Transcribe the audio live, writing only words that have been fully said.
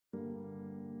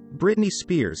Britney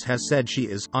Spears has said she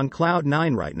is on cloud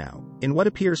nine right now, in what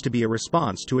appears to be a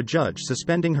response to a judge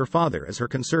suspending her father as her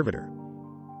conservator.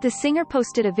 The singer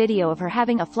posted a video of her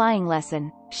having a flying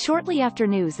lesson, shortly after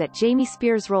news that Jamie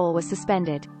Spears' role was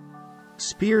suspended.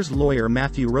 Spears' lawyer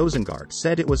Matthew Rosengart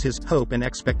said it was his hope and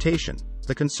expectation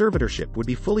the conservatorship would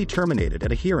be fully terminated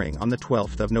at a hearing on the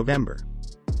 12th of November.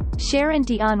 Cher and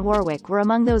Dionne Warwick were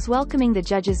among those welcoming the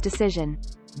judge's decision.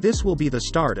 "This will be the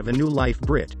start of a new life,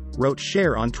 Brit," wrote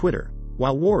Cher on Twitter,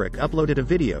 while Warwick uploaded a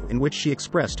video in which she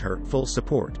expressed her full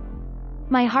support.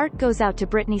 "My heart goes out to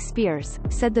Britney Spears,"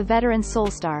 said the veteran soul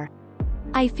star.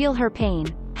 "I feel her pain.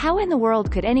 How in the world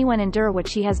could anyone endure what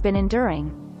she has been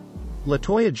enduring?"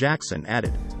 LaToya Jackson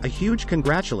added, "A huge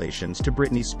congratulations to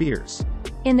Britney Spears."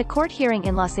 In the court hearing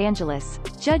in Los Angeles,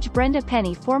 Judge Brenda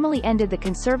Penny formally ended the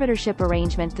conservatorship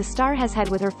arrangement the star has had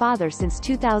with her father since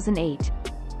 2008.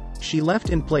 She left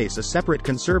in place a separate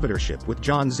conservatorship with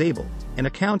John Zabel, an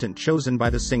accountant chosen by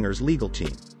the singer's legal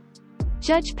team.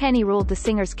 Judge Penny ruled the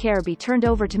singer's care be turned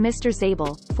over to Mr.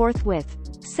 Zabel, forthwith,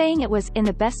 saying it was in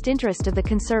the best interest of the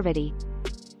conservator.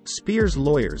 Spears'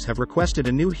 lawyers have requested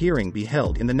a new hearing be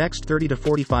held in the next 30 to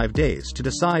 45 days to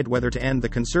decide whether to end the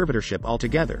conservatorship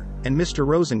altogether, and Mr.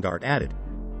 Rosengart added,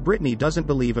 "Britney doesn't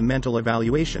believe a mental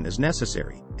evaluation is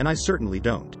necessary, and I certainly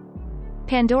don't."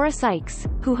 Pandora Sykes,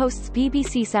 who hosts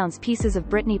BBC Sounds Pieces of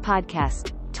Britney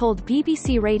podcast, told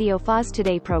BBC Radio 4's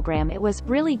Today program it was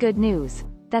really good news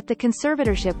that the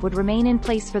conservatorship would remain in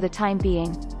place for the time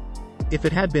being. If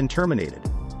it had been terminated,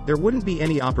 there wouldn't be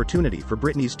any opportunity for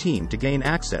Britney's team to gain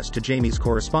access to Jamie's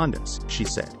correspondence, she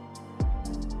said.